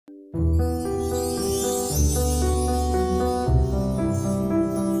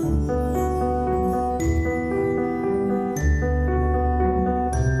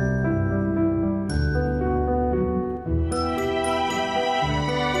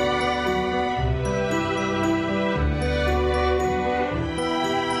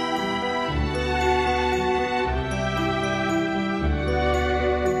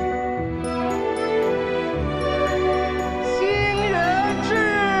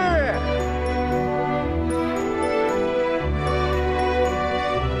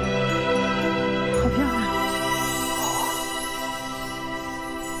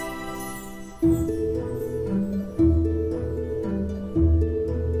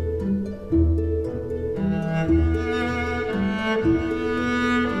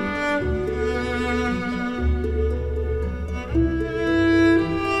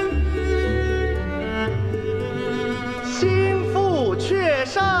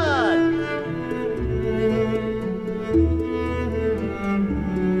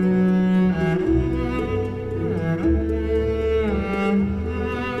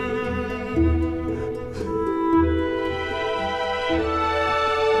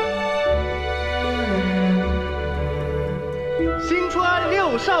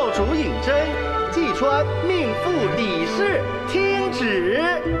少主尹真，季川命妇李氏，听旨。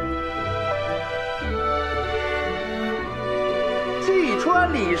季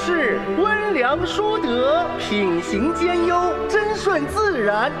川李氏温良淑德，品行兼优，贞顺自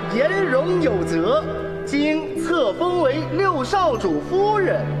然，颜容有则。今册封为六少主夫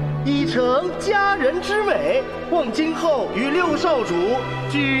人，已成佳人之美。望今后与六少主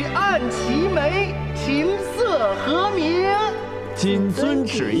举案齐眉，琴瑟和鸣。 谨遵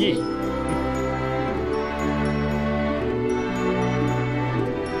旨意。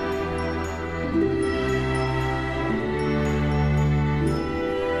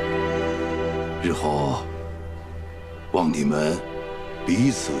日后，望你们彼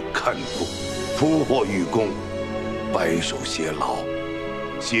此看顾，福祸与共，白首偕老，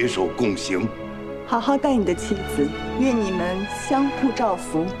携手共行。好好待你的妻子，愿你们相互照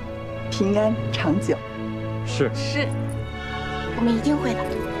拂，平安长久。是。 我们一定会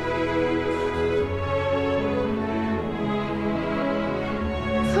的。